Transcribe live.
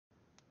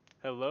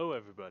Hello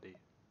everybody,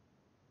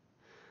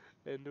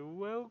 and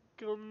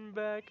welcome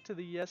back to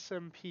the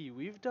SMP.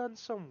 We've done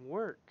some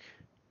work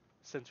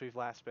since we've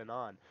last been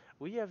on.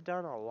 We have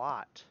done a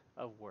lot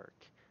of work.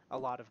 A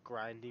lot of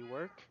grindy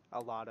work, a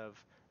lot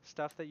of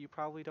stuff that you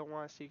probably don't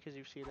want to see because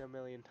you've seen it a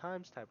million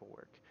times type of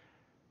work.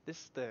 This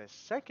is the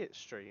second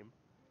stream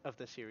of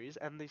the series,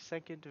 and the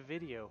second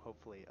video,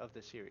 hopefully, of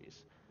the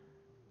series.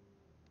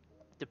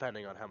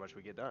 Depending on how much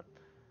we get done.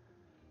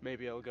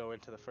 Maybe I'll go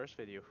into the first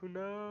video, who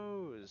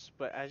knows?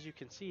 But as you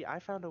can see, I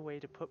found a way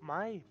to put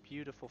my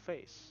beautiful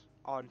face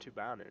onto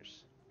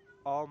banners.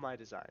 All my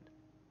design.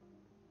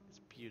 It's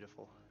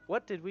beautiful.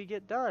 What did we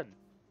get done?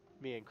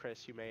 Me and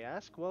Chris, you may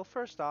ask. Well,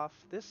 first off,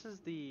 this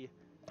is the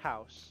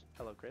house.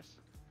 Hello, Chris.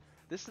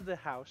 This is the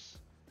house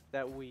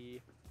that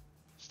we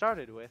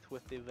started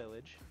with the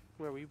village,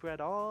 where we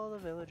bred all the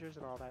villagers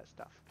and all that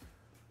stuff.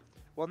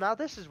 Well, now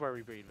this is where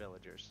we breed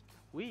villagers.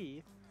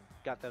 We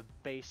got the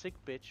basic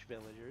bitch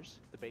villagers,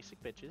 the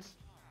basic bitches,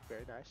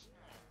 very nice.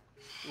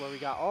 Where we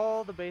got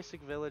all the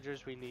basic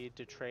villagers we need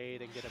to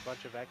trade and get a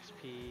bunch of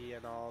XP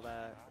and all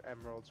the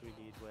emeralds we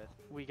need with.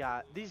 We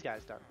got these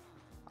guys done.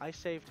 I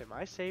saved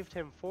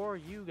him for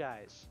you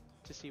guys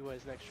to see what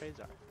his next trades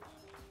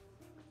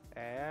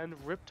are. And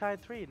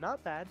Riptide 3,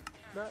 not bad,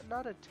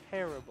 not a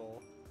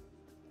terrible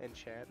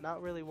enchant,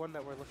 not really one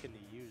that we're looking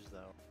to use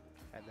though.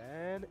 And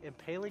then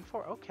Impaling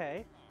 4,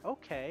 okay.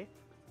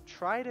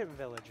 Trident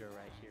villager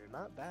right here,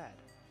 not bad.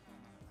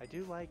 I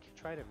do like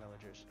trident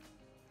villagers.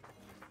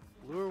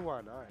 Lure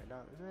 1, alright,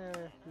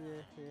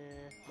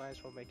 might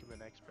as well make him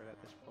an expert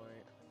at this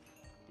point.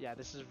 Yeah,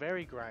 this is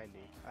very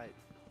grindy.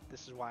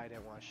 This is why I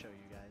didn't want to show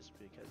you guys,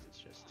 because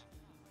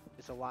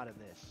it's a lot of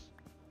this.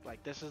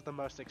 Like, this is the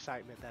most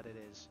excitement that it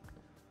is.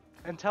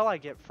 Until I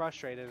get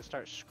frustrated and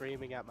start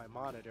screaming at my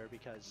monitor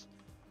because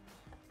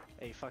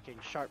a fucking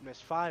sharpness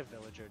 5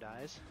 villager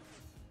dies.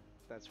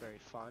 That's very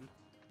fun.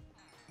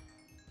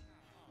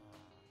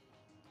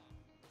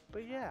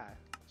 But yeah,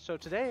 so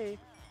today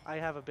I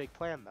have a big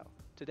plan though.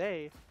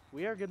 Today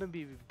we are going to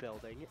be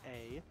building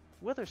a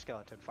wither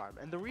skeleton farm,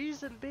 and the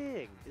reason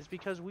being is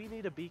because we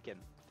need a beacon.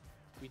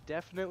 We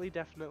definitely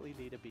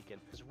need a beacon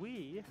because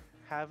we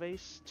have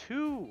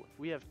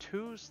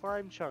two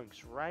slime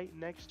chunks right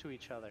next to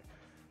each other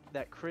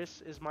that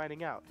Chris is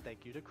mining out.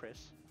 Thank you to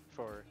Chris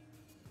for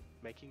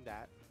making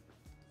that.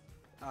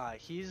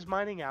 He's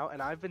mining out,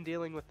 and I've been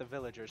dealing with the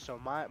villagers, so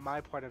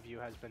my point of view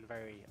has been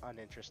very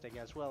uninteresting,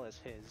 as well as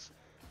his,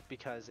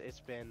 because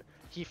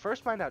he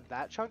first mined out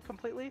that chunk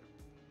completely.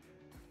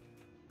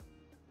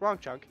 Wrong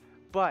chunk.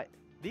 But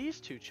these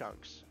two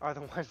chunks are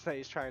the ones that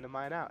he's trying to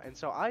mine out, and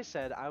so I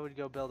said I would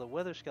go build a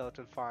wither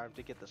skeleton farm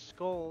to get the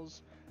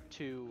skulls,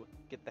 to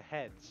get the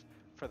heads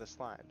for the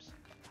slimes.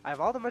 I have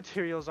all the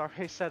materials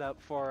already set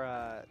up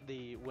for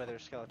the wither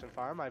skeleton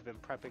farm. I've been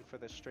prepping for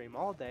this stream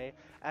all day,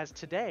 as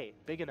today,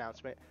 big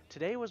announcement,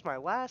 today was my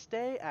last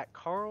day at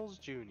Carl's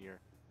Jr.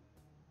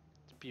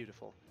 It's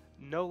beautiful.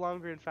 No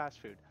longer in fast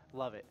food.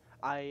 Love it.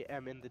 I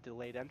am in the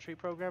delayed entry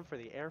program for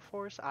the Air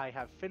Force. I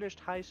have finished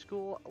high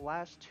school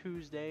last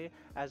Tuesday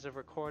as of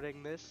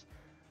recording this,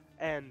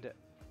 and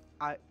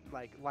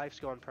life's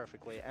going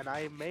perfectly, and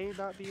I may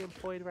not be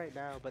employed right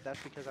now, but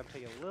that's because I'm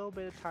taking a little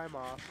bit of time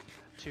off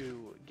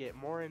to get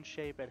more in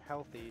shape and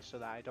healthy so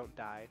that I don't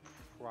die.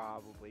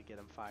 Probably get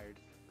him fired.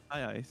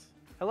 Hi, Ice.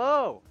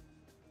 Hello!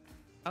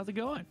 How's it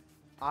going?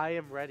 I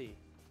am ready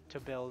to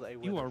build a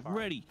wither You are farm.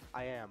 ready.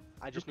 I am.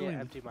 I just need to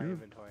empty my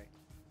inventory.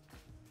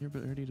 You're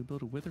ready to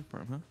build a wither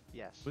farm, huh?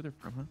 Yes. Wither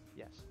farm, huh?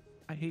 Yes.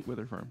 I hate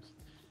wither farms.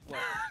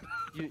 Well,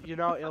 you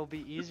know, it'll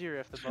be easier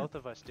if the both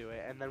of us do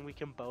it, and then we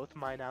can both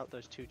mine out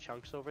those two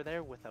chunks over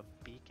there with a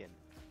beacon.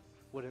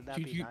 Wouldn't that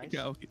be nice?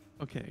 Yeah,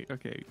 okay.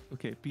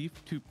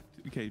 Beef to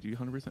okay. Do you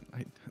 100%?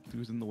 I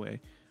was in the way.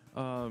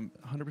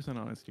 100%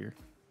 honest here.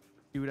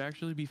 It would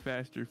actually be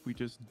faster if we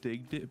just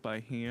digged it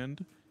by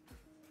hand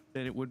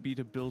than it would be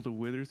to build a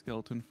wither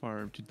skeleton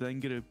farm to then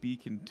get a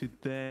beacon to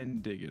then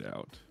dig it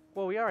out.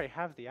 Well, we already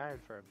have the iron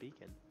for a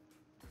beacon.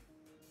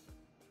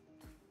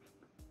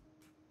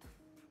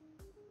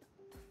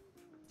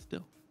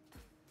 Still.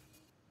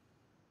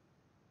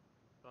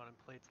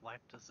 Contemplates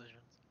life decisions.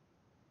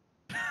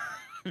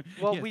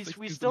 Well, Yes,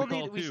 we still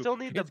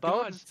need the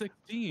bones.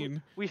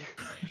 16. We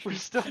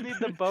still need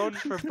the bones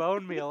for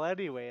bone meal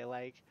anyway.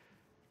 Like,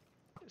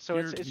 so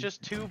it's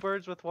just two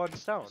birds with one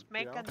stone. Just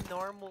make a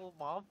normal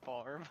mob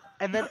farm.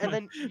 And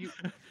then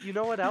you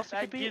know what else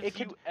it could be? It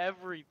could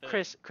everything.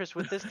 Chris,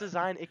 with this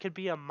design, it could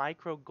be a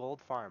micro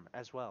gold farm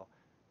as well.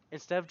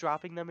 Instead of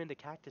dropping them into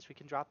cactus, we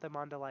can drop them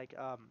onto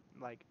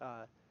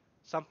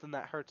something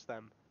that hurts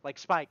them, like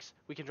spikes.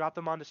 We can drop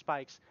them onto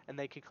spikes, and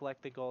they could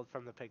collect the gold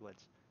from the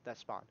piglets that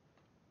spawn.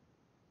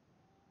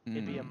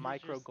 It'd be a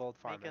micro gold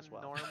farm as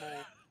well.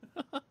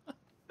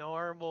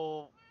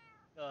 Normal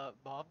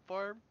mob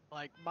farm.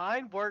 Like,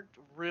 mine worked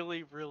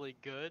really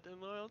good in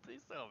loyalty,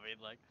 so I mean,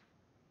 like,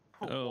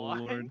 Oh why?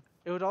 Lord.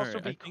 It would also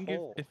Right, be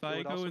coal. If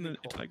I go in the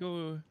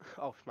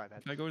Oh, my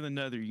bad. if I go in the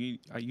nether,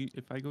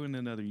 if I go in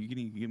the nether, you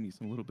can give me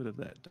some little bit of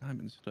that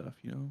diamond stuff,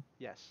 you know?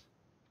 Yes.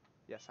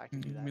 Yes, I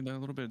can do Give that. me that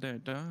little bit of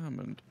that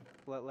diamond.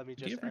 Let me Did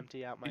you just ever-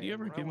 empty out my did you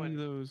ever emerald. give Throw a me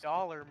those?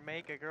 dollar,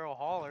 make a girl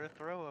holler.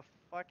 Throw a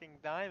fucking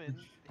diamond.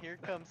 Here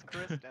comes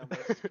Chris down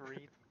the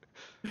street.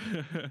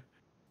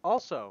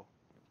 Also,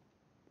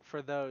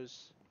 for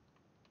those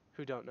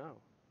who don't know,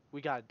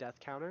 we got a death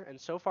counter, and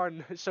so far,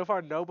 so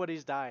far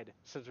nobody's died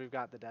since we've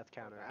got the death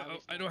counter. At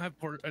least I don't have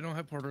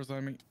porters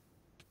on me.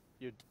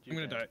 you. I'm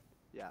gonna die.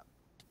 Yeah.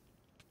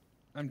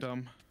 I'm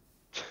dumb.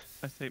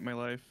 I hate my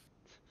life.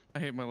 I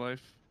hate my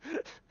life.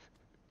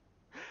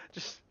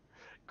 Just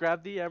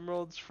grab the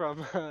emeralds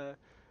from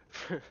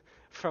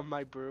from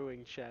my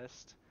brewing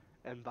chest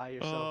and buy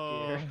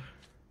yourself gear.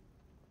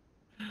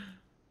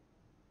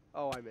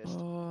 Oh, I missed.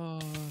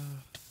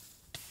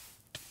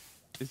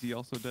 Is he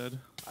also dead?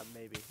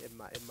 Maybe it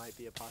might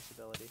be a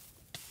possibility.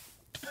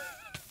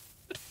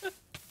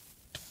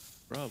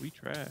 Bro, we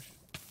trash.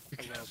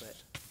 A little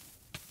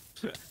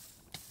bit.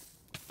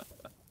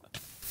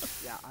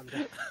 Yeah, I'm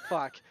dead.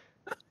 Fuck.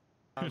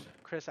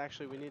 Chris,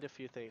 actually, we need a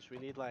few things. We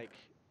need like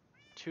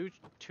two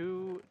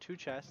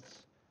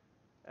chests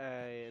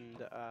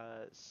and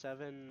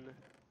 7.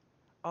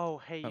 Oh,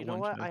 hey, you know one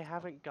what? I chest.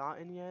 haven't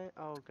gotten yet.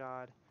 Oh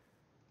God,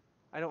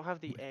 I don't have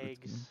the Wait, what's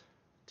eggs going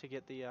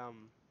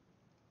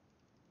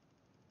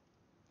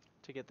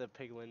to get the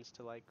piglins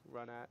to like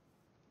run at.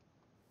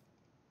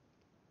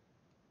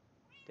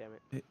 Damn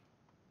it.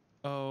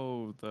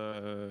 Oh,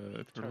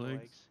 the turtle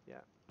eggs? Yeah.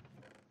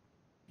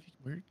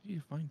 Where do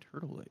you find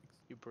turtle eggs?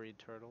 You breed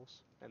turtles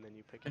and then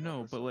you pick I it up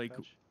know, with but some like,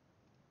 fetch.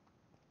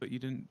 but you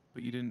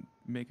didn't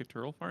make a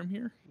turtle farm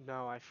here?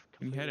 No, I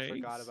And you had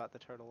completely forgot eggs? about the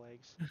turtle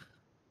eggs.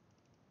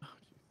 Oh,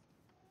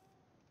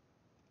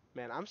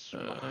 Man, I'm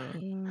smart.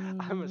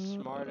 jeez. I'm a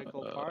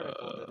smarticle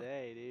particle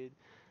today, dude.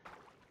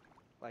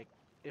 Like,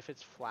 if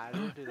it's flatter,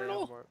 do they have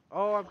Turtle! more?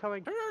 Oh, I'm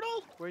coming.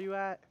 Turtle! Where you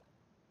at?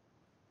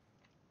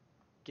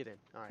 Get in.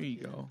 All right. Here you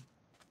he's in. go.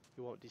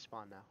 You won't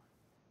despawn now.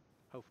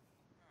 Hope.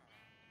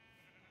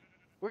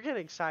 We're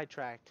getting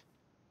sidetracked.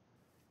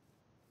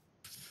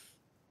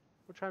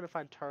 We're trying to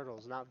find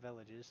turtles, not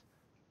villages.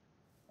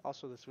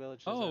 Also, this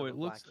village doesn't have a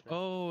blacksmith.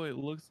 Oh, it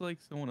looks like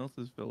someone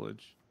else's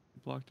village.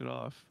 You blocked it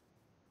off.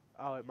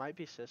 Oh, it might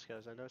be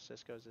Cisco's. I know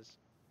Cisco's is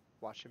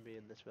watching me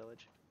in this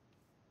village.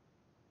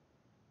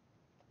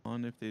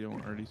 On if they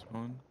don't already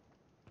spawn.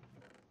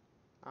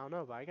 I don't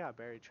know, but I got a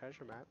buried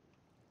treasure map.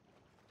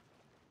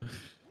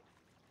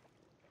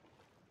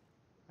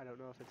 I don't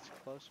know if it's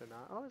close or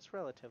not. Oh, it's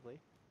relatively,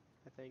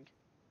 I think.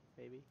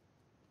 Maybe.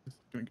 It's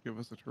gonna give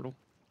us a turtle.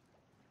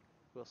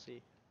 We'll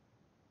see.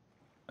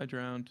 I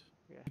drowned.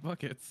 Yeah.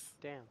 Buckets.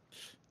 Damn.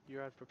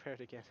 You're unprepared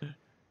again.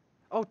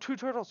 Oh, 2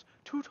 turtles!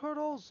 2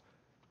 turtles!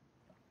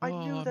 I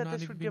knew I'm that not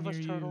this would even give us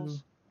near turtles.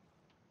 you.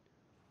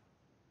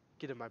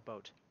 Get in my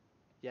boat.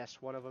 Yes,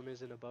 one of them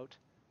is in a boat.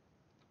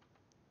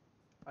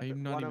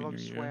 I'm not One of even them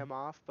near you. swam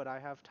off, but I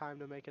have time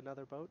to make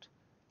another boat.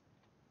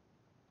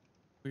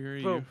 Where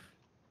are Boom. you?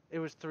 It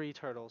was 3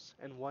 turtles,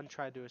 and one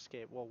tried to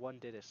escape. Well, one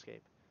did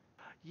escape.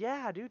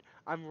 Yeah, dude,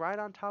 I'm right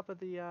on top of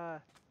the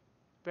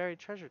buried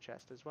treasure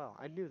chest as well.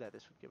 I knew that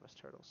this would give us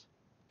turtles.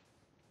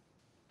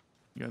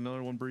 You got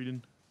another one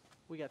breeding.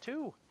 We got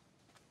 2.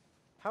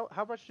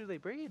 How much do they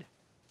breed?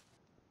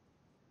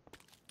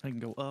 I can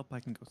go up. I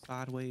can go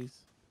sideways.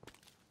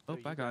 Oh, Oh,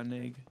 you I got an got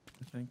egg.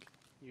 I think.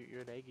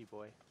 You're an eggy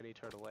boy. I need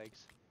turtle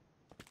eggs.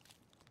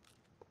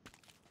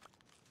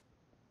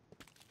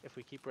 If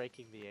we keep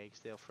breaking the eggs,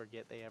 they'll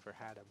forget they ever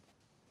had them.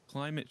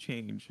 Climate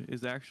change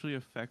is actually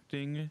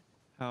affecting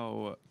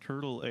how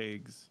turtle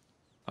eggs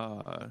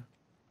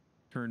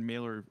turn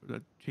male or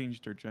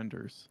change their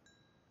genders.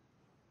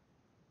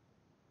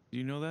 Do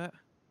you know that?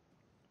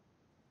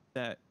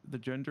 That the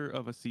gender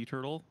of a sea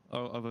turtle,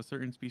 of a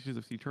certain species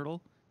of sea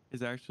turtle,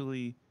 is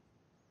actually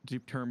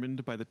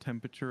determined by the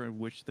temperature at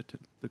which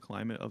the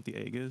climate of the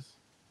egg is.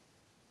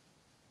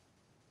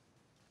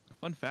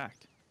 Fun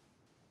fact.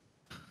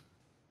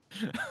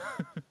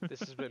 This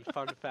has been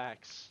Fun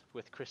Facts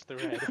with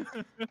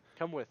ChrisTheRed.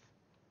 Come with.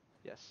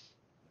 Yes.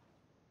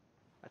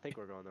 I think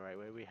we're going the right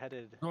way. We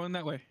headed... Going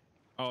that way.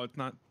 Oh, it's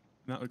not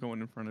going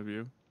in front of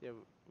you. Yeah,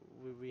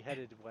 we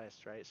headed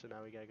west, right? So now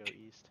we gotta go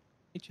east.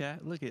 Hey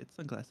chat, look at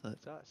Sunglass Hut.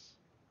 It's us.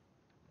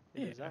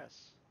 It is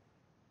us.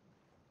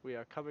 We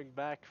are coming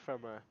back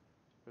from a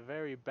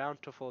very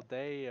bountiful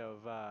day of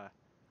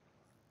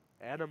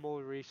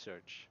animal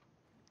research.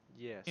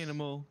 Yes.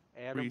 Animal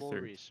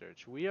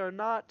research. We are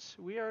not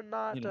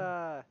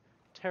Animal.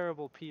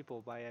 terrible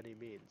people by any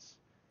means.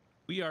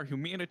 We are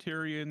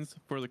humanitarians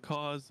for the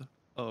cause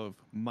of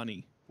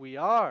money. We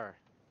are.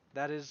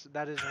 That is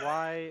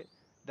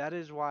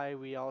why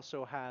we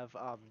also have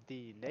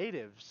the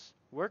natives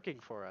working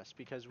for us,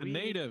 because The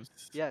natives.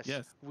 yes,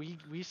 Yes.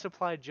 we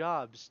supply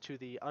jobs to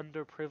the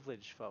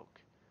underprivileged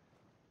folk.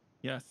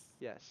 Yes.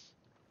 Yes.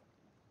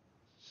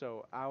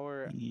 So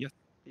our Yes.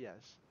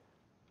 yes.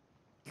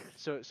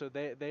 So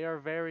they are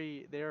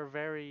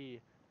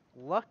very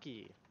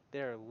lucky.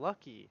 They're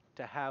lucky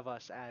to have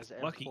us as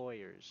Lucky.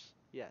 employers.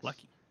 Yes.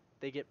 Lucky.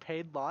 They get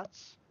paid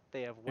lots.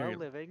 They have Very well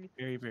living.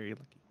 Very, very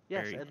lucky.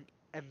 Yes, Very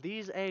and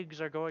these eggs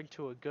are going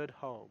to a good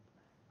home.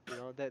 You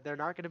know, they're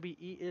not gonna be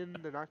eaten.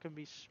 They're not gonna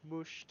be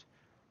smooshed.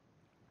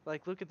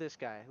 Like, look at this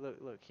guy.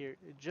 Look here.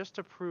 Just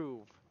to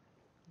prove,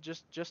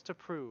 just to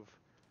prove.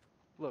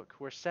 Look,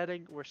 we're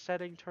setting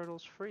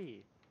turtles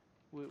free.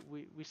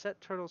 We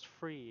set turtles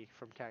free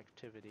from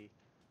captivity.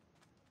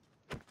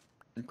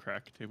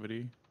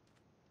 Cracktivity.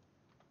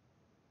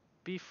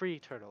 Be free,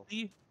 turtle.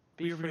 See?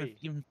 Be We were gonna free.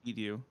 even feed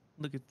you.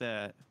 Look at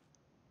that.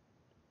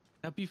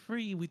 Now be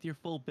free with your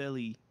full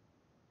belly.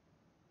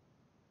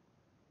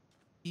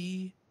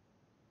 Be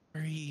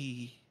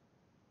free.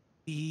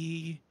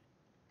 Be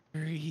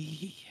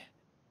free.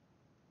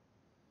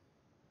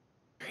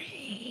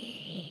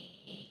 Free.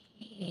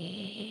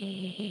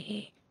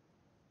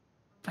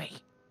 Free.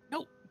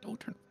 No, don't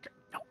turn.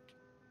 No.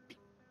 Be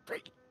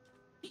free.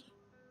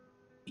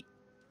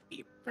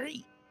 Be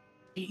free.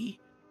 Be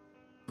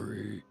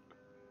free.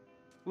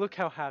 Look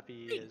how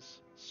happy he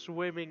is,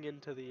 swimming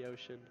into the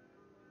ocean,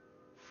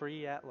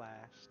 free at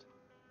last.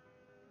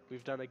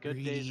 We've done a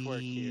good day's work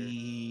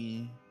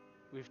here.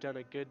 We've done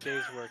a good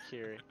day's work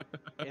here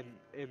in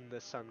the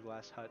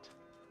sunglass hut.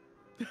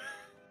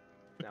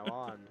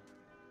 Now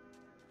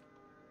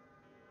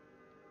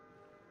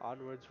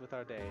onwards with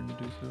our day. To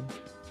do so.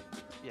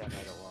 Yeah,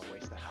 I don't want to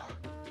waste that all.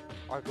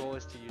 Our goal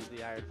is to use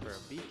the iron for a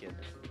beacon.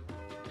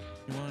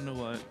 You wanna know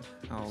what?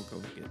 I'll go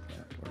get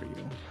that for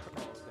you.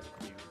 Oh,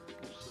 thank you.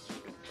 You're such a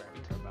good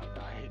friend about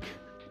dying.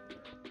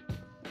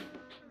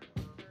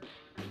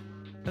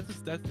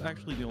 That's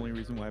actually the only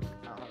reason why. I don't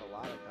have a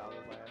lot of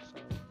cobble by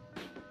ourselves.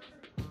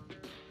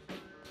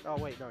 Oh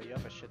wait, no, you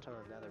have a shit ton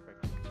of nether brick.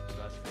 So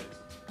that's good.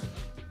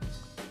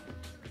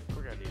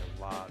 We're gonna need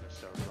a lot of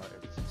stone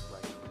buttons.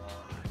 Like a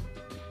lot.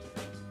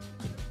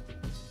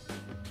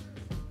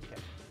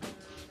 Okay.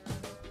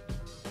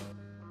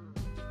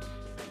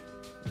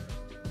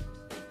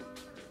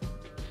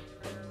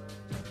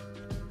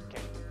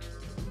 Okay.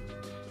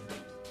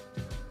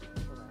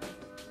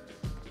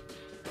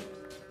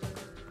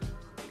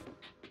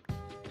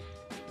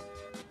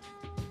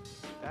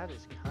 That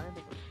is kind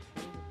of a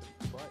pain in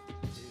the butt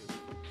to do.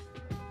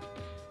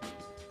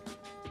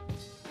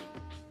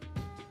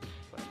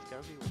 But it's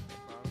gotta be worth it,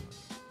 probably.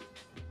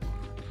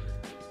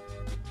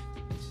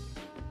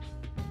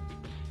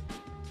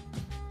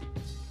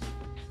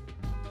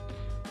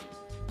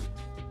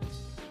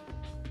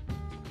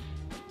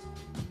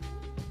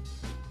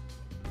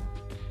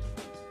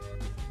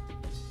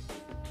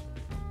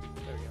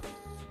 There we go.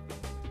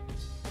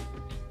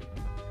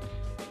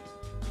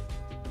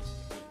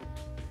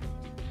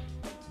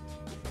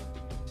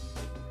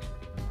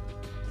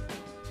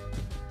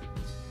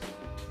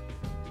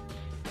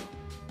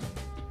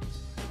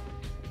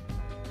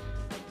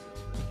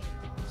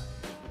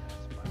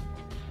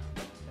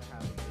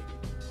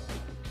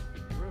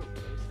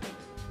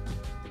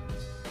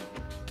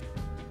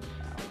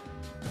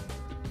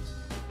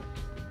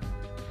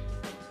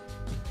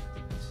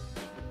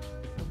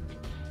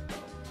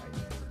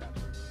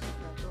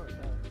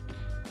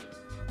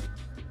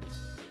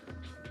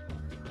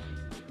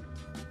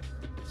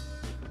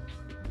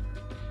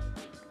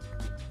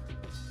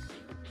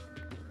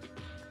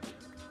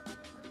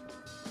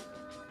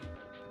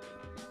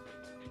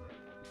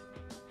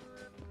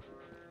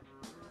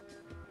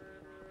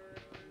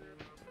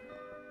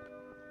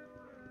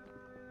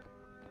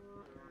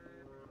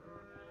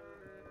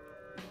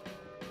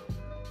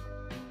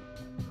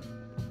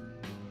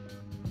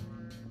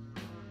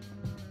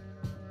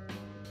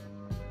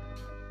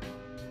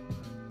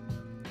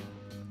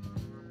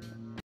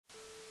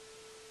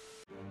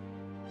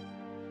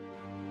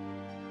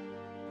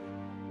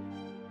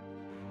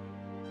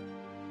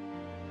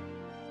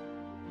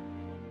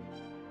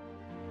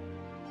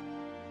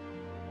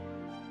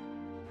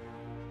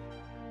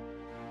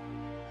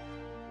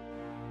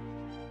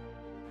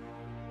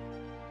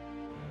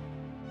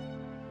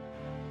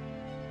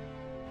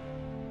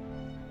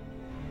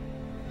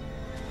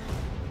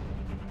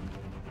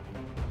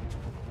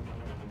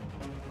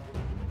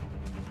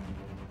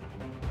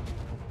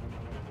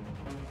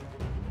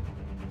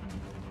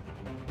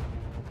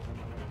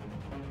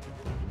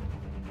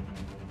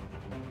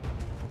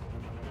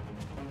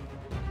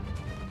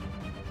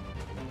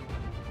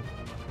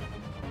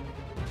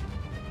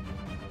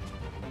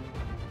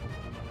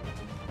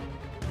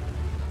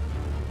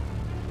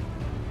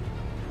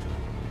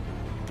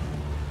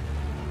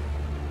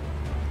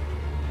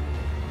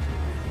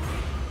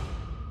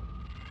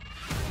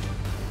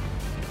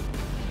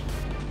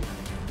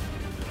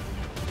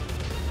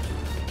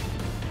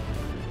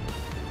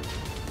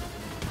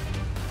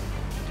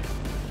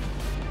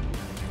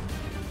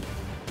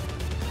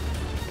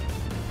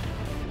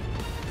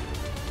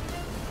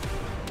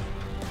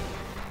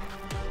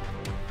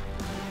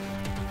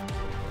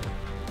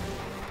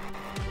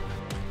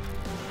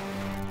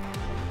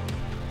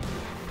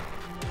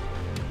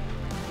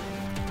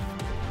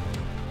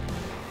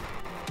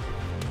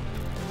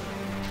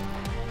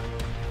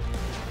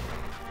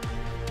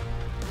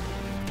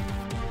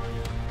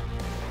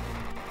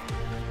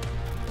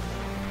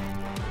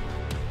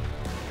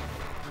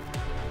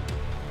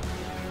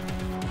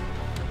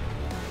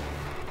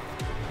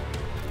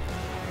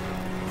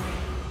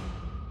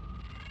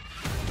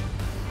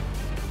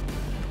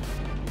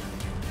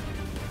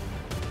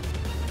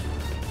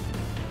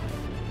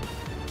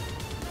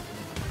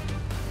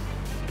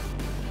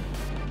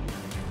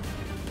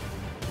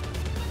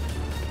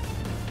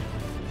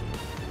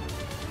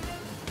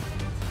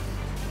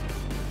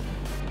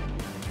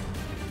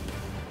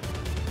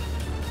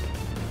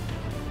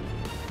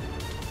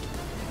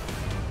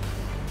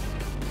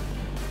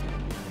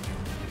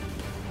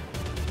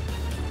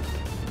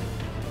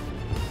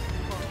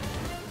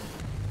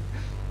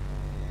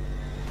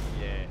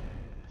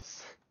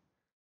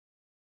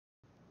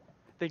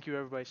 Thank you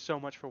everybody so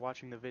much for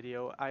watching the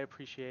video. I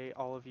appreciate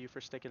all of you for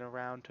sticking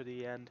around to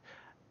the end.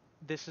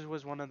 This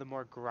was one of the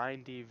more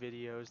grindy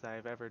videos that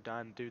I've ever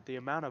done. Dude, the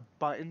amount of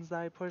buttons that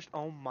I pushed,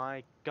 oh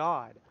my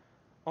god.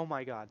 Oh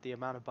my god, the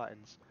amount of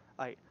buttons.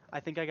 Like,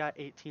 I think I got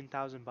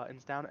 18,000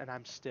 buttons down and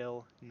I'm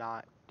still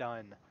not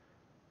done.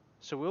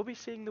 So we'll be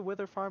seeing the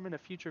Wither Farm in a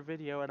future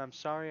video, and I'm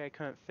sorry I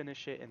couldn't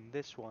finish it in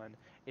this one.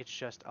 It's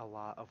just a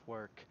lot of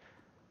work.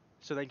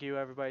 So thank you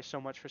everybody so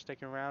much for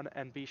sticking around,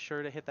 and be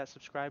sure to hit that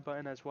subscribe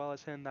button as well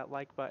as hitting that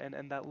like button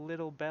and that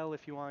little bell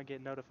if you want to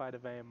get notified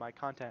of any of my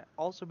content.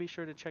 Also be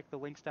sure to check the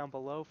links down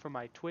below for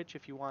my Twitch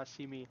if you want to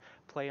see me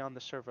play on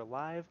the server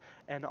live,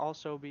 and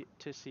also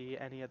to see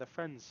any of the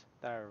friends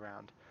that are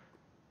around.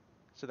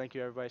 So thank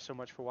you everybody so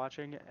much for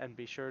watching, and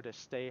be sure to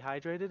stay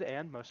hydrated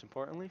and most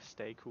importantly,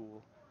 stay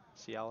cool.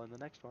 See y'all in the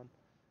next one.